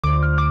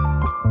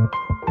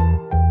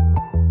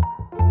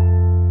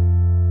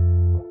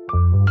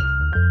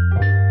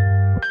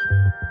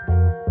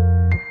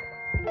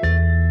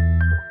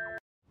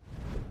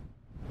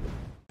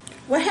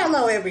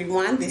Hello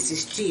everyone, this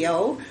is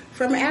Geo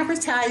from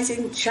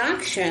Advertising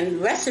Junction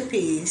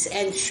Recipes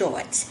and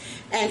Shorts,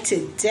 and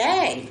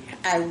today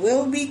I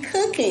will be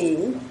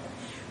cooking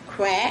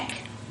crack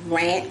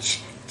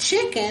ranch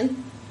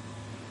chicken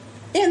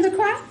in the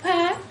crock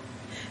pot.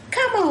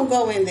 Come on,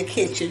 go in the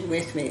kitchen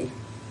with me.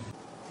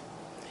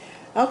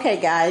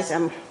 Okay guys,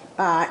 I'm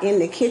in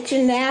the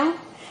kitchen now.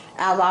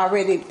 I've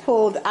already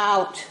pulled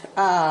out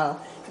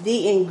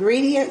the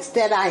ingredients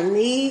that I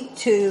need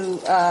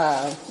to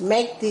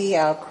make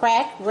the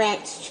crack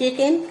ranch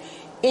chicken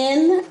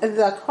in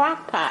the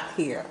crock pot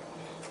here.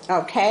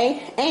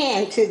 Okay,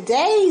 and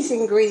today's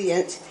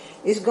ingredients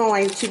is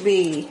going to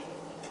be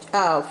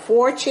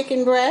 4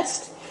 chicken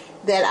breasts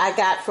that I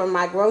got from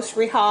my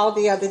grocery haul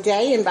the other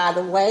day. And by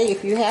the way,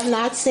 if you have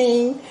not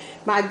seen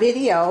my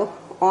video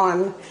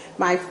on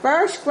my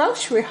first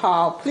grocery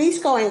haul,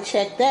 please go and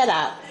check that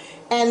out.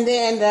 And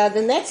then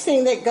the next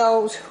thing that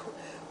goes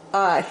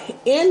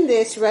in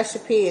this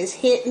recipe is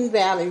Hidden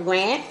Valley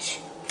Ranch,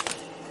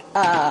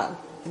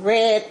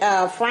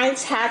 red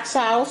Frank's hot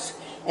sauce,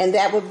 and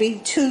that would be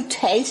to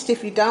taste.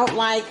 If you don't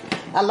like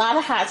a lot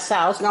of hot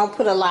sauce, don't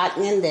put a lot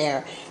in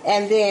there.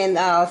 And then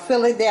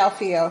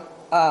Philadelphia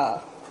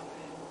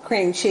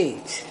cream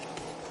cheese.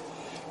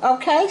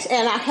 Okay,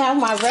 and I have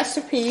my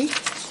recipe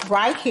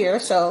right here,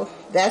 so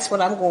that's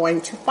what I'm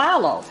going to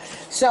follow.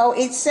 So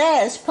it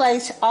says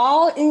place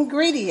all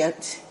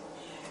ingredients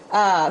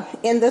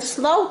in the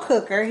slow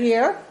cooker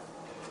here,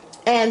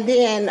 and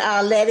then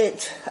let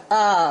it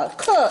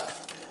cook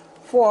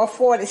for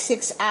 4 to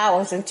 6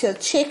 hours until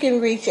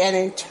chicken reach an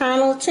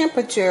internal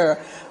temperature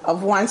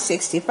of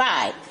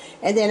 165.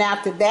 And then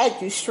after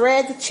that, you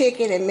shred the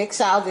chicken and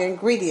mix all the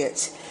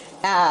ingredients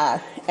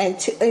and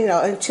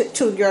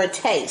to your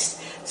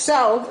taste.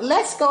 So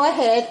let's go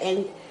ahead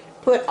and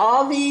put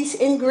all these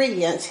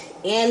ingredients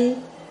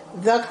in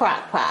the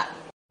crock pot.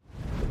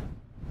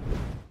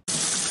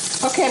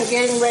 Okay, I'm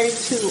getting ready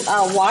to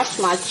wash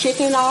my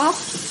chicken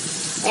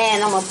off,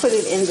 and I'm going to put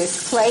it in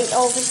this plate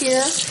over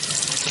here.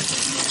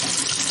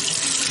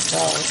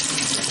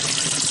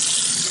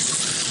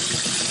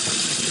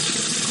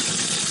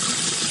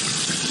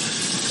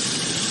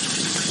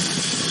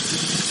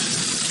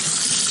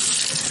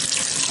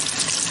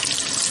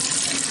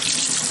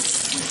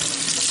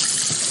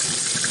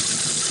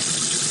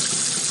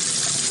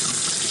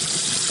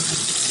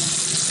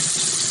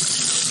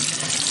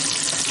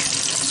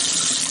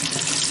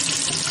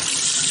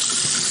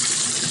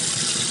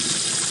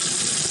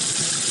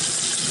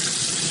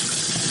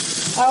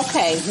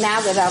 Okay,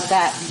 now that I've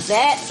got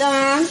that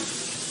done,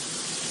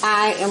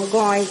 I am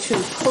going to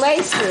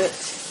place it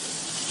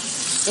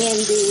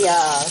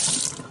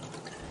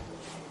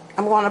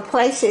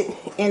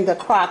in the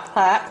crock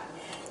pot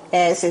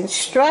as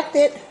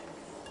instructed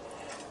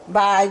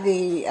by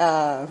the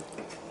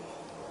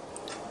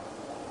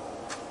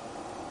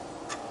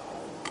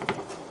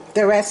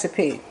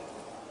recipe.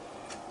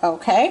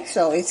 Okay,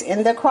 so it's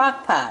in the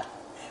crock pot.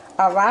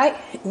 All right,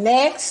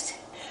 next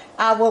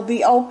I will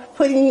be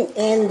putting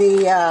in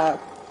the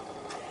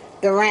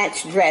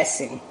ranch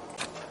dressing.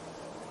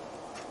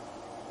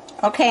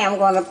 Okay, I'm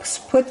going to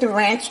put the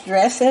ranch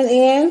dressing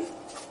in.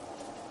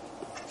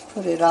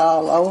 Put it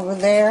all over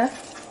there.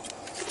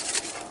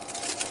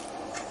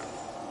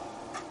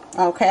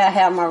 Okay, I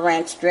have my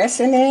ranch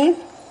dressing in.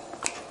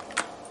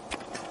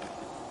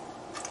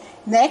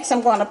 Next,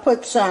 I'm going to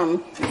put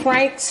some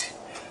Frank's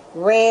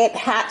red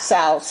hot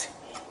sauce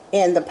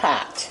in the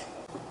pot.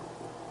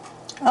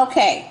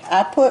 Okay,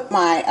 I put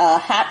my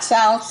hot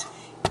sauce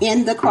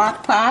in the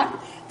crock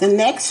pot. The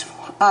next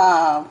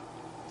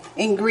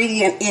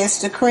ingredient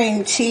is the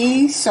cream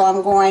cheese, so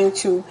I'm going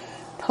to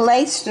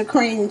place the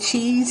cream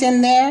cheese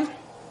in there.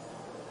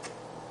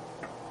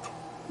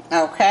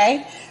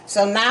 Okay,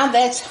 so now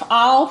that's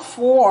all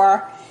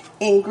 4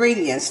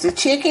 ingredients: the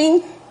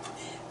chicken,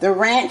 the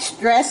ranch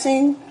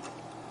dressing,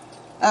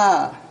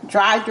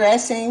 dry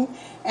dressing,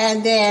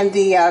 and then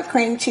the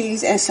cream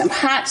cheese and some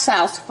hot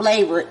sauce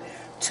flavored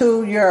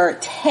to your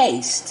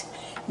taste.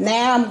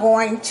 Now I'm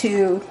going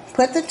to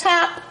put the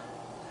top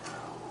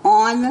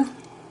on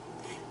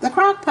the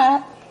crock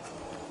pot.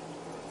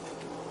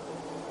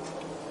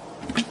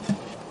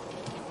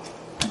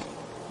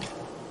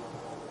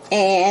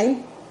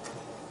 And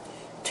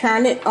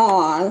turn it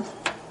on.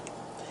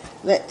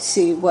 Let's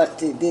see, what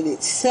did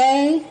it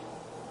say?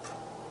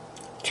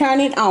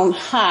 Turn it on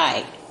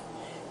high.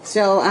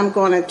 So I'm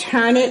going to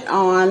turn it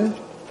on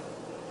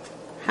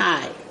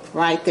high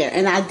right there.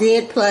 And I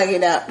did plug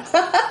it up.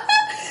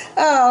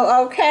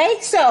 Oh, okay.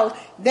 So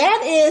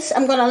that is,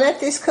 I'm going to let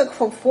this cook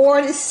for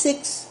 4 to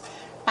 6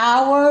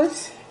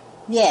 hours.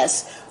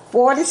 Yes,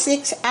 4 to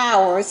 6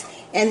 hours.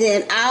 And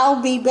then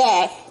I'll be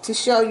back to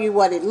show you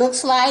what it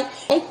looks like.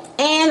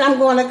 And I'm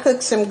going to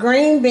cook some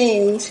green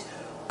beans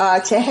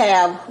to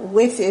have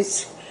with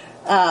this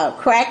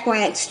crack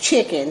ranch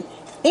chicken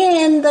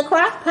in the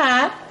crock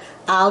pot.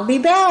 I'll be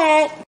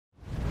back.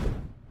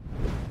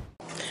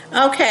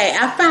 Okay,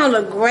 I found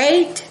a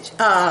great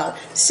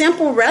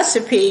simple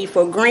recipe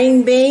for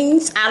green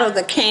beans out of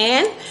the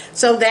can.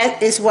 So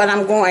that is what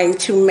I'm going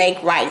to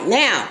make right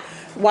now,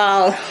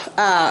 while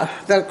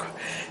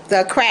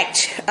the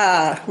cracked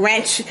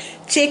ranch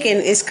chicken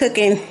is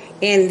cooking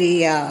in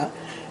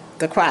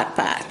the crock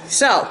pot.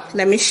 So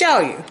let me show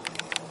you.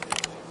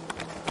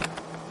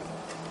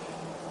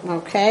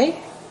 Okay,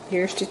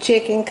 here's the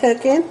chicken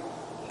cooking.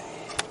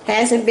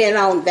 Hasn't been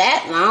on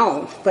that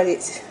long, but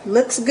it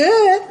looks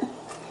good.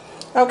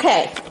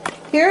 Okay,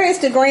 here is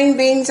the green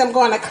beans I'm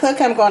going to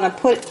cook. I'm going to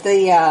put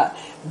the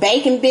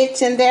bacon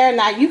bits in there.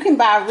 Now you can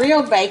buy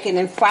real bacon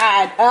and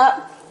fry it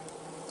up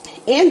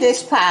in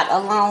this pot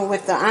along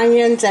with the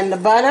onions and the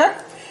butter.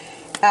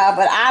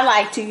 But I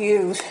like to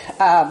use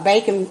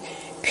bacon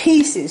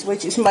pieces,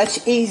 which is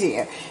much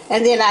easier.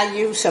 And then I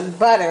use some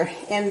butter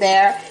in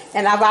there,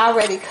 and I've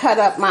already cut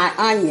up my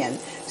onion.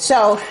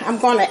 So I'm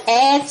going to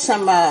add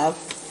some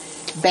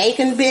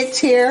bacon bits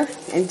here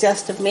in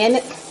just a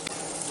minute.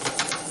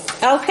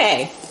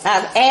 Okay,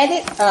 I've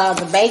added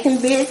the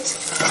bacon bits.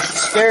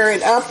 Stir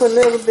it up a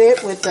little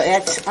bit with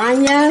the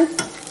onion,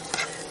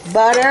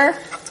 butter,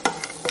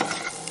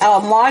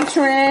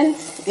 margarine,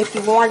 if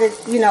you wanted,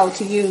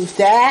 to use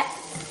that,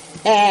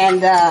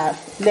 and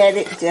let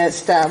it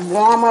just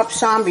warm up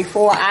some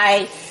before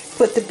I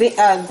put the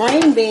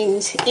green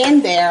beans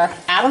in there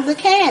out of the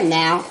can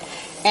now.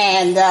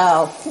 And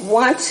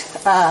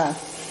once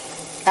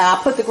I'll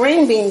put the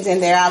green beans in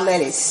there, I'll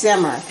let it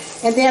simmer.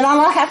 And then all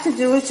I have to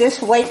do is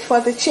just wait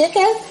for the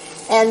chicken,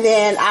 and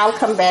then I'll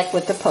come back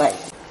with the plate.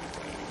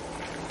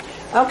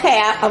 Okay,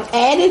 I've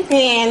added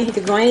in the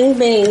green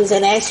beans,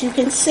 and as you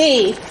can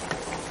see,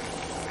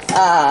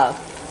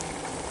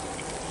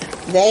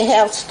 they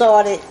have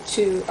started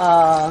to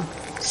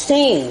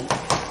steam.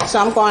 So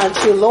I'm going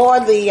to lower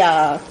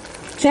the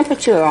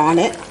temperature on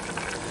it,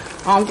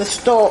 on the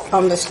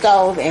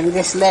stove, and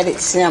just let it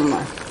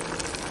simmer.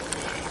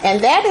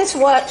 And that is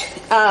what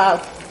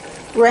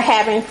we're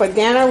having for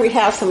dinner. We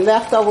have some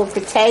leftover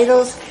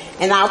potatoes,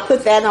 and I'll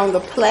put that on the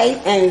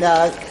plate and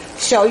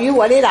show you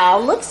what it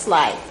all looks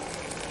like.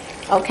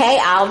 Okay,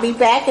 I'll be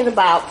back in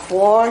about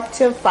 4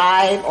 to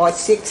 5 or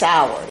 6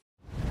 hours.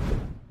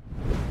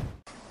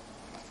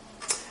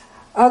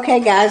 Okay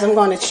guys, I'm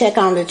going to check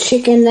on the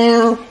chicken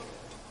now.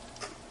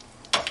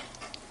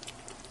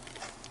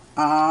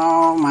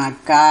 Oh my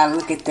God,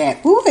 look at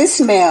that. Ooh, it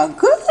smells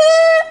good.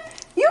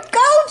 You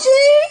go, G.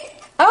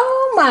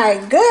 Oh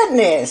my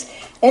goodness.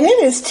 And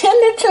it is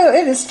tender too.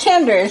 It is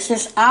tender. It's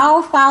just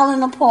all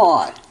falling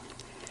apart.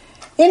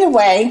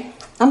 Anyway,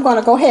 I'm going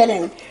to go ahead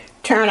and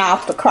turn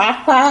off the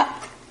crock pot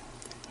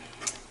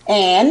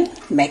and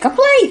make a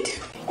plate.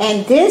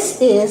 And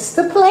this is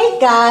the plate,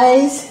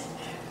 guys.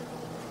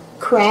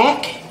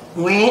 Crack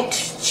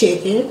ranch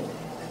chicken,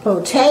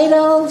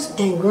 potatoes,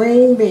 and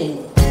green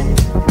beans.